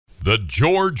The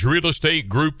George Real Estate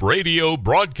Group radio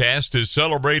broadcast is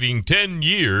celebrating 10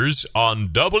 years on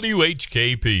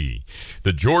WHKP.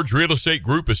 The George Real Estate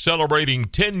Group is celebrating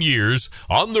 10 years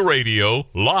on the radio,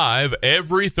 live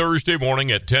every Thursday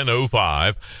morning at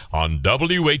 10:05 on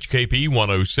WHKP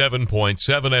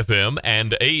 107.7 FM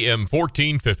and AM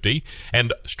 1450,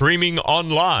 and streaming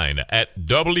online at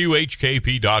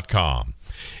WHKP.com.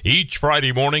 Each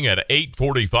Friday morning at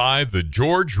 8:45, the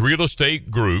George Real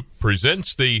Estate Group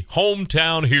presents the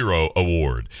Hometown Hero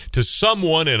Award to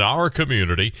someone in our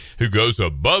community who goes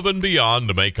above and beyond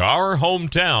to make our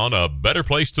hometown a better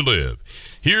place to live.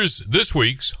 Here's this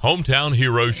week's Hometown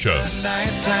Hero Show.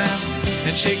 Nighttime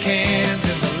and shake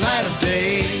hands in the light of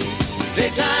day.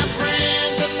 Daytime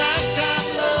friends and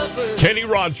nighttime lovers. Kenny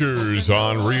Rogers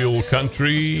on Real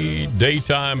Country.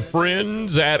 Daytime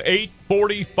Friends at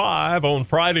 8:45 on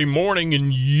Friday morning,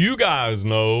 and you guys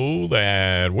know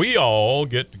that we all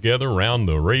get together around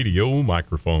the radio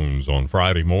microphones on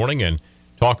Friday morning and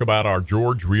talk about our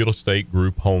George Real Estate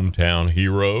Group Hometown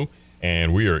Hero.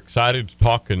 And we are excited to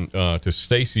talk to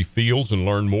Stacy Fields and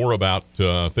learn more about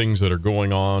things that are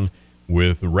going on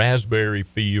with raspberry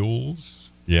fields.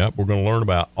 Yep, we're going to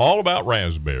learn all about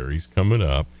raspberries coming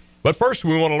up. But first,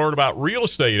 we want to learn about real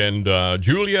estate, and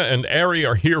Julia and Ari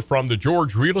are here from the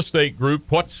George Real Estate Group.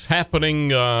 What's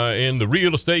happening in the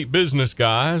real estate business,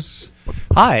 guys?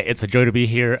 Hi, it's a joy to be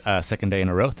here, second day in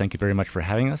a row. Thank you very much for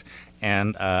having us.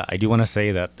 And I do want to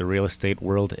say that the real estate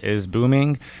world is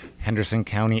booming. Henderson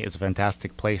County is a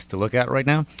fantastic place to look at right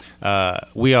now.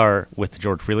 We are with the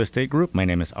George Real Estate Group. My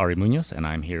name is Ari Munoz, and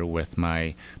I'm here with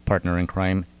my partner in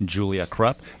crime, Julia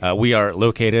Krupp. We are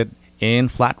located in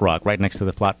Flat Rock, right next to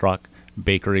the Flat Rock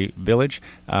Bakery Village.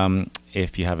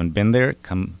 If you haven't been there,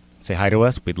 come say hi to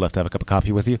us. We'd love to have a cup of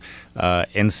coffee with you.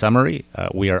 In summary,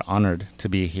 we are honored to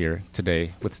be here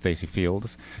today with Stacy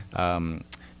Fields.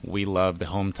 We love the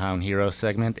Hometown Hero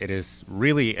segment. It is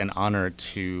really an honor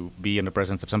to be in the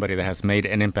presence of somebody that has made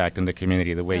an impact in the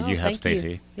community the way you have,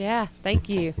 Stacy. Yeah, thank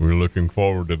you. We're looking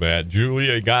forward to that.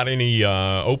 Julia, got any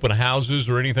open houses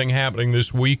or anything happening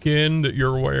this weekend that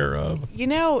you're aware of? You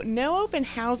know, no open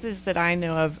houses that I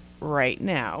know of right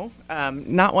now.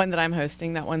 Not one that I'm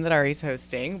hosting, not one that Ari's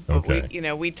hosting. But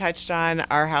Okay. we touched on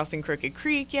our house in Crooked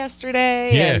Creek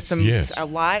yesterday. Yes, and a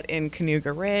lot in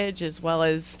Canoga Ridge, as well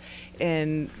as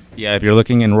in... Yeah, if you're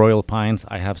looking in Royal Pines,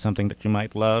 I have something that you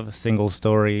might love. Single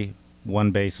story, one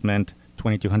basement,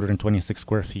 2,226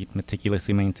 square feet,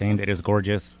 meticulously maintained. It is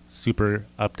gorgeous, super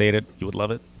updated. You would love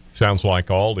it. Sounds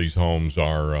like all these homes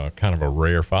are kind of a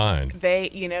rare find.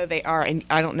 They are, and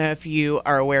I don't know if you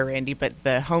are aware, Randy, but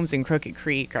the homes in Crooked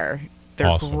Creek they're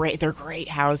awesome. Great. They're great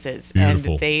houses,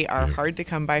 Beautiful. and they are hard to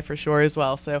come by for sure as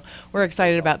well. So we're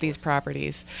excited about these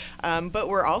properties, but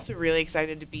we're also really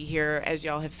excited to be here, as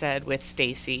y'all have said, with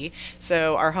Stacy.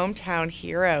 So our hometown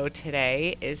hero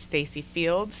today is Stacy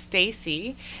Fields.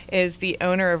 Stacy is the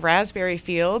owner of Raspberry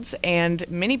Fields and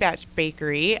Mini Batch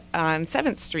Bakery on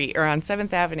 7th Street or on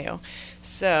 7th Avenue.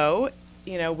 So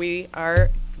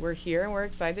we're here and we're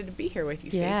excited to be here with you,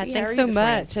 Stacy. Yeah, How thanks are so you this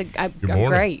much. I'm morning.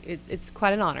 great. It's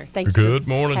quite an honor. Thank you. Good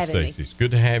morning, having me. Stacy. It's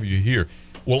good to have you here.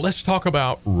 Well, let's talk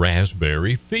about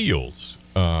Raspberry Fields.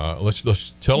 Let's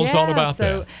tell us all about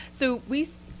that. So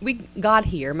we got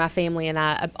here, my family and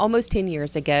I, almost 10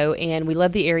 years ago, and we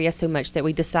love the area so much that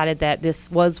we decided that this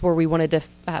was where we wanted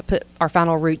to put our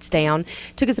final roots down.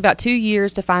 Took us about 2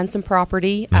 years to find some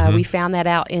property. We found that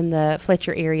out in the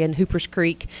Fletcher area in Hoopers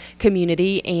Creek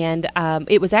community, and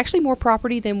it was actually more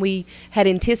property than we had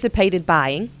anticipated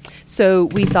buying. So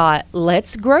we thought,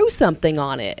 let's grow something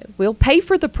on it. We'll pay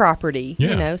for the property,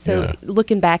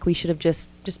 looking back, we should have just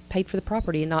paid for the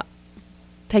property and not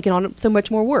taken on so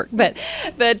much more work, but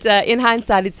in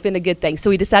hindsight, it's been a good thing. So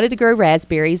we decided to grow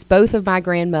raspberries. Both of my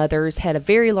grandmothers had a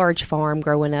very large farm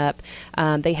growing up.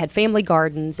 They had family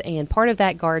gardens, and part of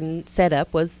that garden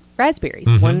setup was raspberries.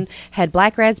 One had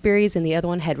black raspberries, and the other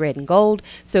one had red and gold.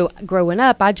 So growing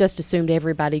up, I just assumed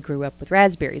everybody grew up with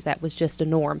raspberries. That was just a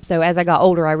norm. So as I got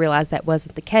older, I realized that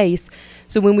wasn't the case.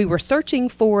 So when we were searching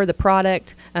for the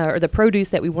product or the produce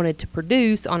that we wanted to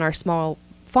produce on our small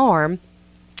farm,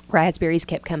 raspberries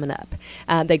kept coming up.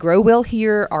 They grow well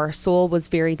here. Our soil was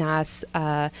very nice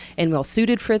and well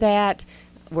suited for that.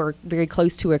 We're very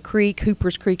close to a creek.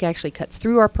 Hoopers Creek actually cuts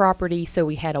through our property, so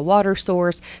we had a water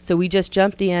source. So we just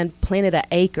jumped in, planted an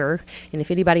acre, and if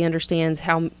anybody understands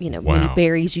how many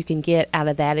berries you can get out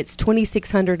of that, it's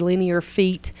 2,600 linear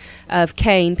feet of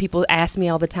cane. People ask me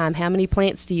all the time, how many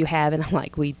plants do you have? And I'm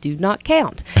like, we do not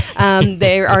count.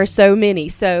 There are so many.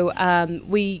 So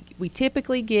we we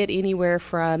typically get anywhere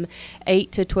from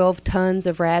 8 to 12 tons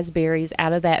of raspberries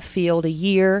out of that field a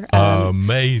year.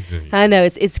 Amazing. I know,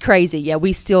 it's crazy. Yeah,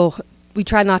 we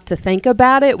try not to think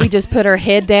about it. We just put our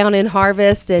head down and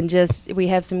harvest, and we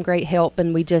have some great help,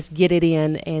 and we just get it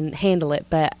in and handle it.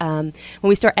 But when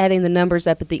we start adding the numbers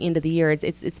up at the end of the year,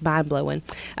 it's mind blowing.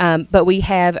 But we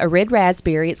have a red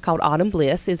raspberry. It's called Autumn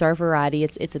Bliss is our variety.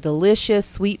 It's a delicious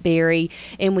sweet berry,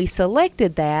 and we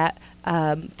selected that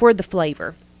for the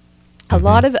flavor. A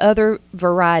lot of other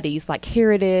varieties like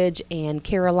Heritage and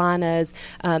Carolinas,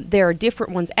 there are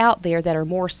different ones out there that are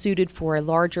more suited for a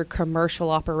larger commercial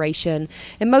operation,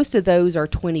 and most of those are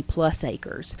 20 plus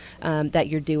acres that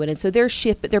you're doing. And so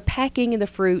they're packing in the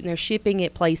fruit and they're shipping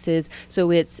it places, so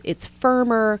it's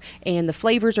firmer and the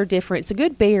flavors are different. It's a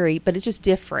good berry, but it's just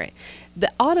different.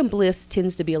 The Autumn Bliss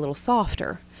tends to be a little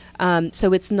softer,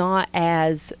 so it's not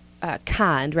as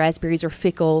kind. Raspberries are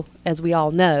fickle, as we all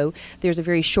know. There's a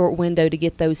very short window to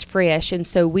get those fresh, and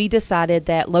so we decided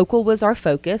that local was our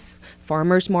focus.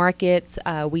 Farmers markets,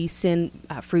 we send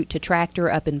fruit to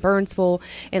Tractor up in Burnsville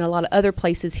and a lot of other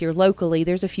places here locally.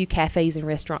 There's a few cafes and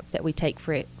restaurants that we take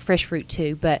fresh fruit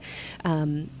to, but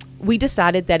we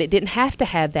decided that it didn't have to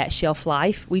have that shelf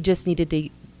life. We just needed to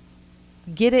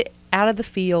get it out of the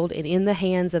field and in the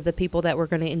hands of the people that were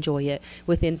going to enjoy it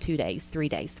within 2 days, 3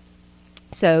 days.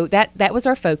 So that was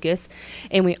our focus,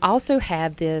 and we also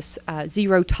have this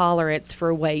zero tolerance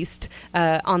for waste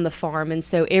on the farm, and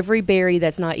so every berry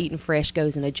that's not eaten fresh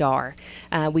goes in a jar.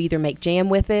 We either make jam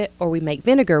with it, or we make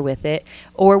vinegar with it,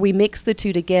 or we mix the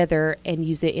two together and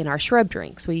use it in our shrub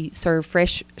drinks. We serve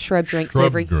fresh shrub drinks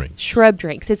Shrub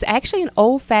drinks. It's actually an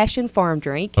old-fashioned farm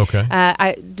drink. Okay.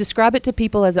 I describe it to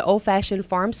people as an old-fashioned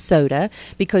farm soda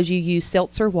because you use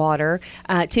seltzer water.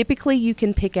 Typically, you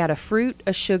can pick out a fruit,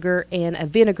 a sugar, and a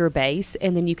vinegar base,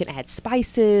 and then you can add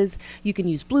spices. You can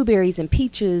use blueberries and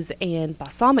peaches and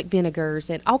balsamic vinegars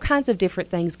and all kinds of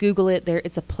different things. Google it.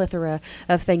 It's a plethora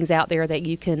of things out there that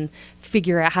you can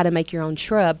figure out how to make your own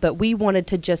shrub. But we wanted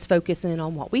to just focus in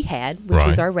on what we had, which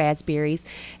was our raspberries.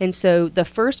 And so the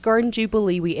first Garden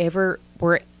Jubilee we ever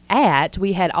were at,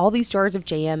 we had all these jars of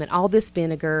jam and all this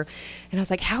vinegar, and I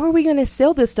was like, how are we going to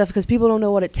sell this stuff, because people don't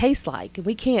know what it tastes like, and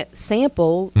we can't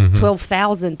sample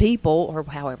 12,000 people or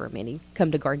however many come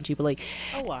to Garden Jubilee.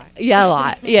 A lot. Yeah, a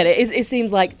lot. Yeah, it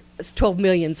seems like it's 12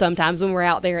 million sometimes when we're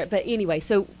out there. But anyway,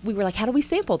 so we were like, how do we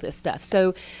sample this stuff?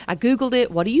 So I Googled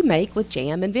it. What do you make with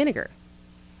jam and vinegar?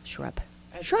 Shrub.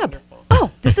 Wonderful. Oh,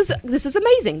 this is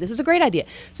amazing. This is a great idea.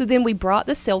 So then we brought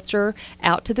the seltzer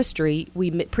out to the street.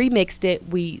 We pre-mixed it.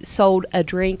 We sold a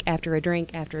drink after a drink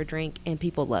after a drink, and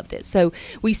people loved it. So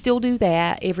we still do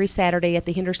that every Saturday at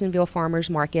the Hendersonville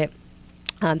Farmers Market.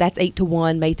 That's 8 to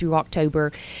 1, May through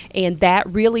October. And that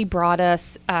really brought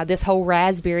us, this whole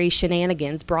raspberry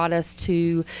shenanigans brought us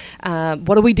to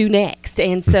what do we do next?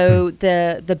 And so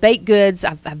the baked goods,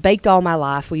 I've baked all my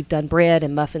life. We've done bread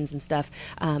and muffins and stuff.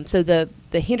 So the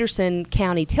Henderson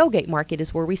County Tailgate Market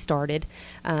is where we started,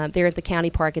 there at the county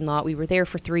parking lot. We were there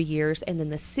for 3 years, and then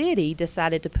the city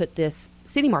decided to put this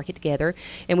city market together,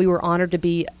 and we were honored to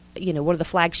be one of the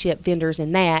flagship vendors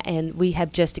in that, and we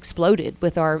have just exploded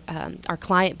with our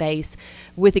client base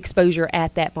with exposure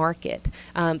at that market.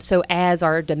 So as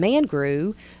our demand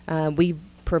grew, we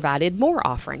provided more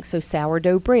offerings. So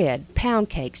sourdough bread, pound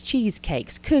cakes,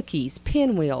 cheesecakes, cookies,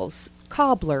 pinwheels,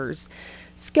 cobblers,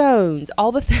 scones,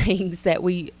 all the things that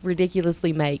we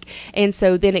ridiculously make. And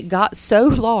so then it got so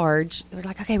large, we're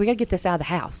like, okay, we got to get this out of the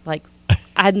house. Like,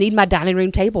 I need my dining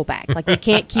room table back. Like, we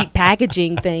can't keep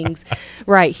packaging things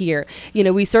right here.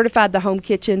 We certified the home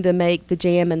kitchen to make the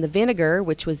jam and the vinegar,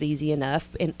 which was easy enough.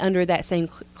 And under that same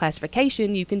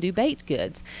classification, you can do baked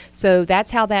goods. So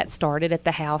that's how that started at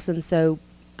the house. And so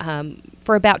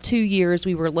for about 2 years,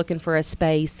 we were looking for a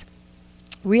space,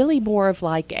 really more of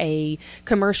like a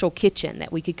commercial kitchen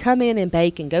that we could come in and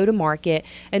bake and go to market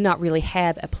and not really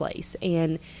have a place.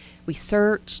 And we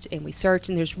searched,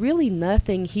 and there's really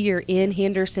nothing here in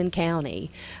Henderson County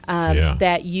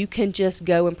that you can just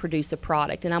go and produce a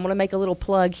product. And I'm going to make a little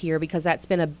plug here, because that's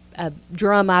been a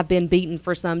drum I've been beating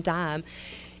for some time,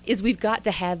 is we've got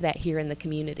to have that here in the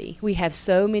community. We have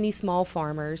so many small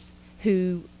farmers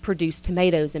who produce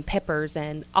tomatoes and peppers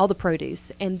and all the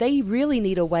produce, and they really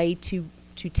need a way to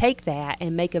take that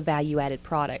and make a value-added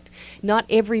product. Not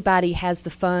everybody has the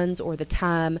funds or the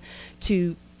time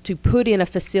to put in a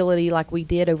facility like we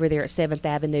did over there at 7th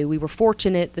Avenue. We were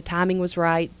fortunate. The timing was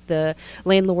right. The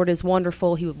landlord is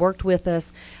wonderful. He worked with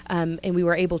us, and we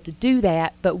were able to do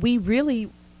that. But we really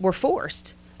were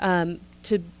forced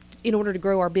in order to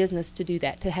grow our business, to do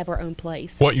that, to have our own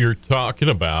place. What you're talking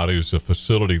about is a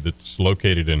facility that's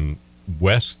located in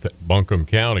west Buncombe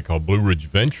County called Blue Ridge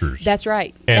Ventures. That's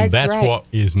right. And that's right. what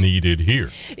is needed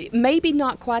here. Maybe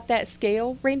not quite that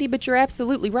scale, Randy, but you're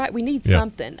absolutely right. We need Yeah.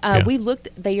 something. Yeah. We looked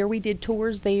there. We did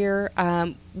tours there.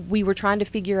 We were trying to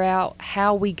figure out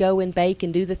how we go and bake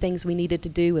and do the things we needed to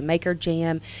do and make our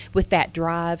jam with that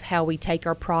drive, how we take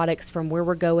our products from where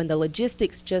we're going. The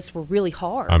logistics just were really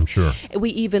hard. I'm sure. We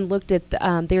even looked at,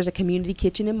 there's a community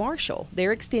kitchen in Marshall.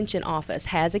 Their extension office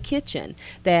has a kitchen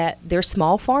that they're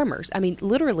small farmers. I mean,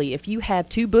 literally, if you have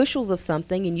 2 bushels of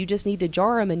something and you just need to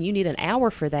jar them and you need an hour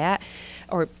for that,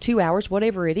 or 2 hours,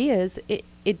 whatever it is,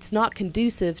 it's not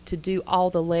conducive to do all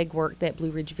the legwork that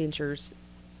Blue Ridge Ventures.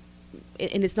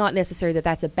 And it's not necessary that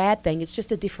that's a bad thing. It's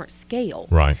just a different scale.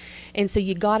 Right. And so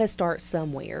you got to start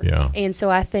somewhere. Yeah. And so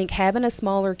I think having a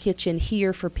smaller kitchen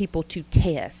here for people to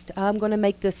test. I'm going to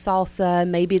make this salsa.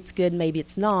 Maybe it's good, maybe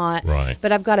it's not. Right.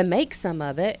 But I've got to make some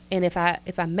of it. And if I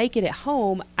make it at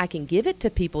home, I can give it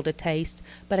to people to taste,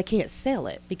 but I can't sell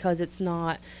it because it's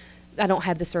not. I don't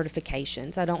have the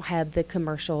certifications. I don't have the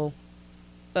commercial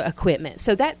equipment.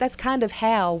 So that's kind of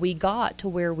how we got to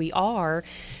where we are.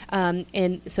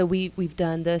 And so we've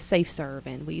done the safe serve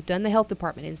and we've done the health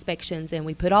department inspections and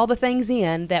we put all the things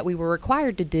in that we were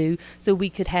required to do so we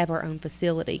could have our own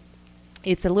facility.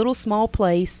 It's a little small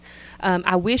place.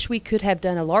 I wish we could have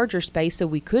done a larger space so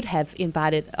we could have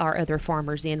invited our other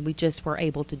farmers in. We just were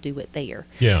able to do it there.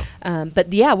 Yeah.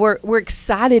 But yeah, we're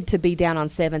excited to be down on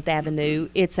 7th Avenue.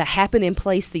 It's a happening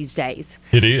place these days.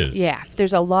 It is. Yeah,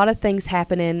 there's a lot of things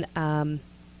happening.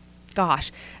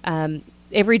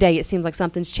 Every day it seems like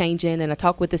something's changing, and I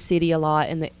talk with the city a lot,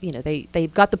 and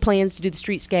they've got the plans to do the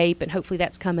streetscape, and hopefully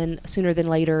that's coming sooner than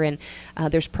later, and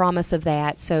there's promise of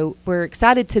that. So we're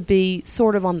excited to be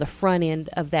sort of on the front end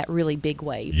of that really big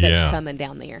wave that's coming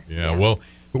down there. Yeah. Well,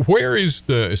 where is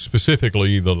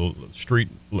specifically the street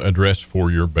address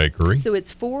for your bakery? So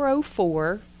it's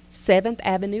 404 7th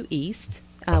Avenue East.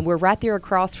 We're right there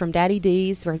across from Daddy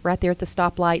D's. We're right there at the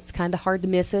stoplight. It's kind of hard to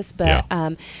miss us, but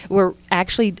we're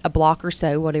actually a block or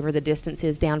so, whatever the distance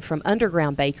is, down from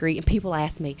Underground Bakery. And people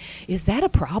ask me, is that a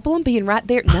problem being right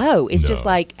there? No, it's just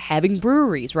like having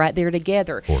breweries right there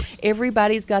together. Of course.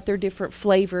 Everybody's got their different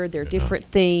flavor, their different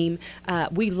theme.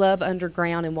 We love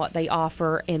Underground and what they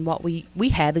offer, and what we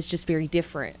have is just very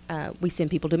different. We send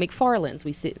people to McFarland's.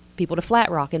 We send people to Flat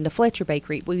Rock and to Fletcher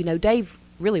Bakery. We know Dave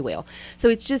really well. So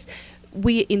it's just,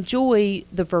 we enjoy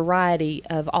the variety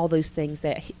of all those things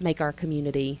that make our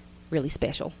community really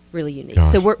special, really unique.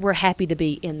 Gosh. So we're happy to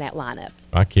be in that lineup.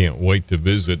 I can't wait to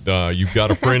visit. You've got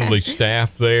a friendly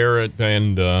staff there,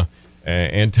 and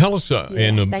tell us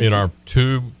in our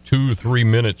 2 or 3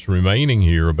 minutes remaining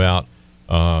here about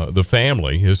the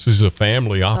family. This is a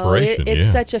family operation. It's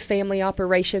such a family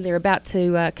operation. They're about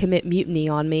to commit mutiny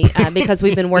on me because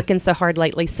we've been working so hard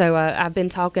lately. So I've been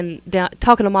talking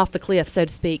them off the cliff, so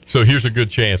to speak. So here's a good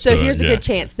chance. So here's a good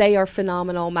chance. They are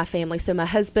phenomenal, my family. So my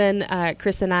husband,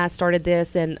 Chris, and I started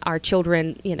this, and our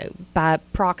children, by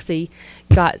proxy,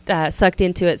 got sucked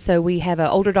into it. So we have an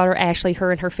older daughter, Ashley.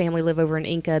 Her and her family live over in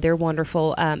Inca. They're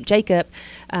wonderful. Jacob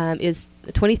is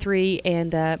 23,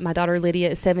 and my daughter Lydia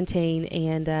is 17,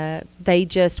 and they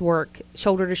just work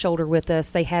shoulder to shoulder with us.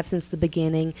 They have since the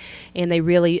beginning, and they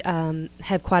really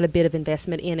have quite a bit of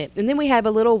investment in it. And then we have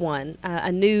a little one,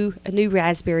 a new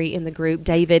raspberry in the group,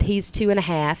 David. He's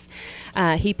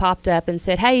 2.5. He popped up and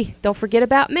said, "Hey, don't forget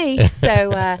about me."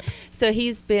 So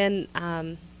he's been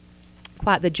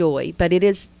quite the joy, but it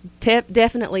is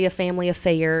definitely a family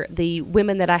affair. The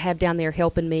women that I have down there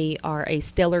helping me are a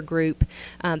stellar group.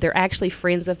 They're actually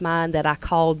friends of mine that I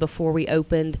called before we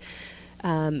opened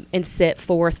and set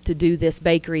forth to do this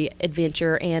bakery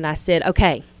adventure, and I said,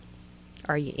 okay,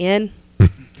 are you in?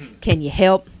 Can you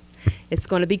help? It's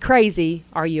going to be crazy.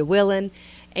 Are you willing?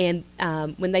 And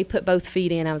when they put both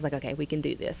feet in, I was like, okay, we can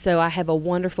do this. So I have a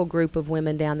wonderful group of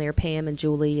women down there, Pam and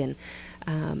Julie, and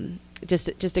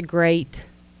just a great,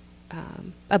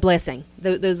 a blessing.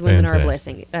 Those women are a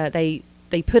blessing.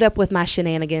 They put up with my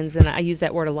shenanigans, and I use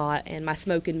that word a lot, and my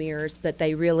smoke and mirrors, but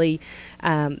they really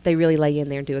lay in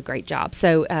there and do a great job.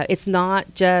 So it's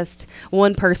not just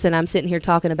one person. I'm sitting here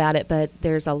talking about it, but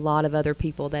there's a lot of other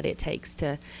people that it takes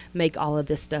to make all of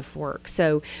this stuff work.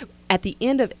 So at the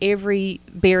end of every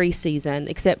berry season,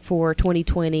 except for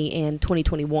 2020 and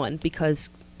 2021, because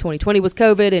 2020 was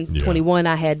COVID, and 21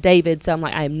 I had David, so I'm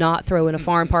like, I am not throwing a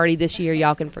farm party this year.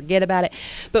 Y'all can forget about it.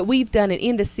 But we've done an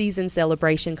end-of-season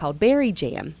celebration called Berry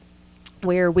Jam,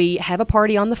 where we have a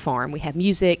party on the farm. We have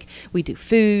music, we do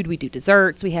food, we do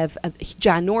desserts, we have a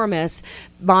ginormous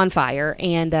bonfire,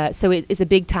 and so it is a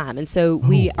big time. And so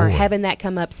we are having that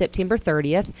come up September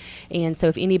 30th. And so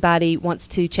if anybody wants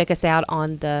to check us out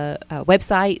on the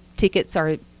website, tickets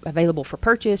are available for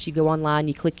purchase. You go online,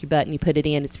 you click your button, you put it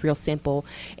in. It's real simple.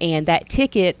 And that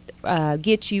ticket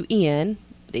gets you in.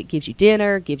 It gives you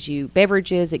dinner, gives you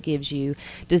beverages, it gives you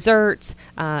desserts,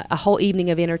 a whole evening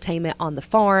of entertainment on the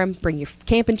farm. Bring your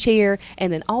camping chair,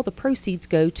 and then all the proceeds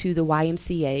go to the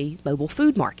YMCA mobile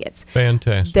food markets.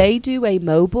 Fantastic. They do a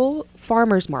mobile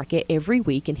farmers market every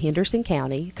week in Henderson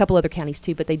County, a couple other counties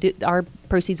too, but they do. Our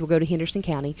proceeds will go to Henderson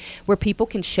County, where people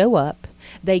can show up.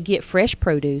 They get fresh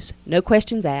produce, no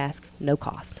questions asked, no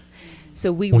cost.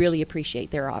 So we really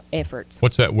appreciate their efforts.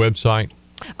 What's that website?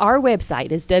 Our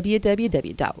website is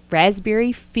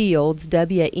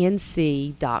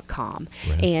www.raspberryfieldswnc.com.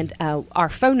 And our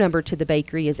phone number to the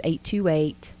bakery is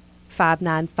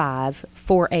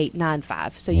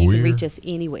 828-595-4895. So you can reach us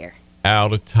anywhere.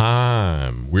 Out of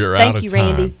time. We're Thank out you, of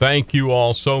time. Randy. Thank you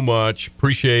all so much.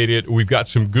 Appreciate it. We've got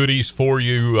some goodies for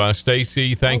you,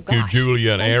 Stacy. Thank you,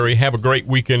 Julia and Ari. Have a great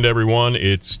weekend, everyone.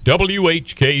 It's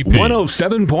WHKP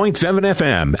 107.7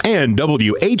 FM and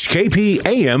WHKP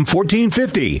AM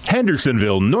 1450,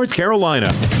 Hendersonville, North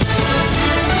Carolina.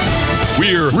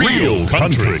 We're Real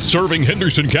Country, serving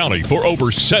Henderson County for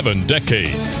over 7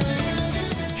 decades.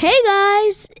 Hey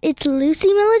guys, it's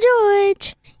Lucy Miller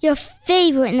George, your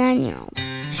favorite 9-year-old.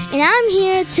 And I'm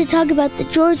here to talk about the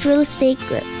George Real Estate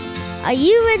Group. Are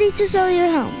you ready to sell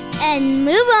your home and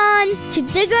move on to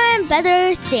bigger and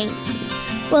better things?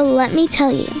 Well, let me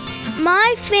tell you.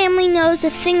 My family knows a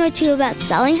thing or two about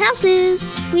selling houses.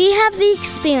 We have the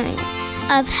experience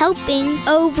of helping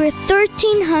over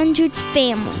 1,300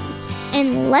 families.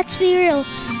 And let's be real,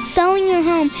 selling your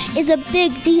home is a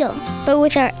big deal. But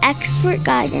with our expert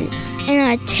guidance and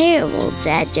our terrible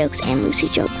dad jokes and Lucy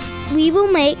jokes, we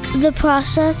will make the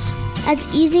process as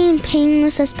easy and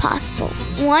painless as possible.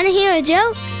 Want to hear a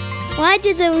joke? Why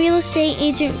did the real estate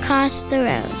agent cross the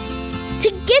road? To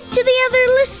get to the other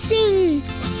listing.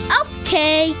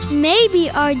 Okay, maybe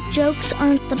our jokes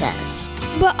aren't the best,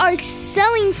 but our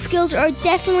selling skills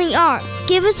definitely are.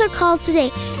 Give us a call today,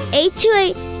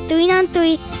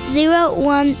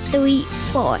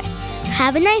 828-393-0134.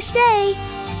 Have a nice day.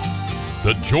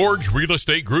 The George Real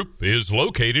Estate Group is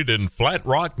located in Flat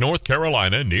Rock, North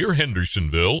Carolina, near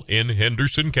Hendersonville in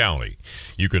Henderson County.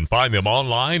 You can find them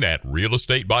online at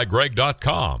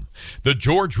realestatebygreg.com. The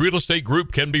George Real Estate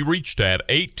Group can be reached at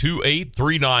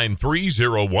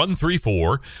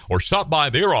 828-393-0134 or stop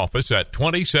by their office at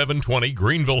 2720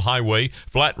 Greenville Highway,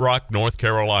 Flat Rock, North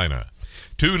Carolina.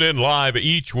 Tune in live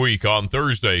each week on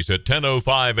Thursdays at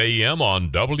 10:05 a.m.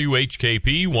 on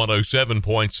WHKP 107.7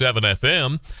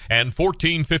 FM and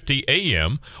 1450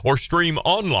 a.m. or stream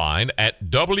online at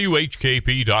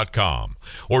WHKP.com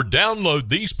or download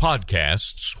these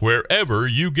podcasts wherever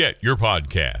you get your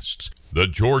podcasts. The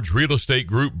George Real Estate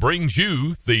Group brings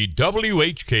you the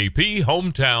WHKP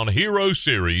Hometown Hero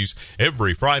Series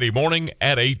every Friday morning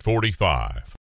at 8:45.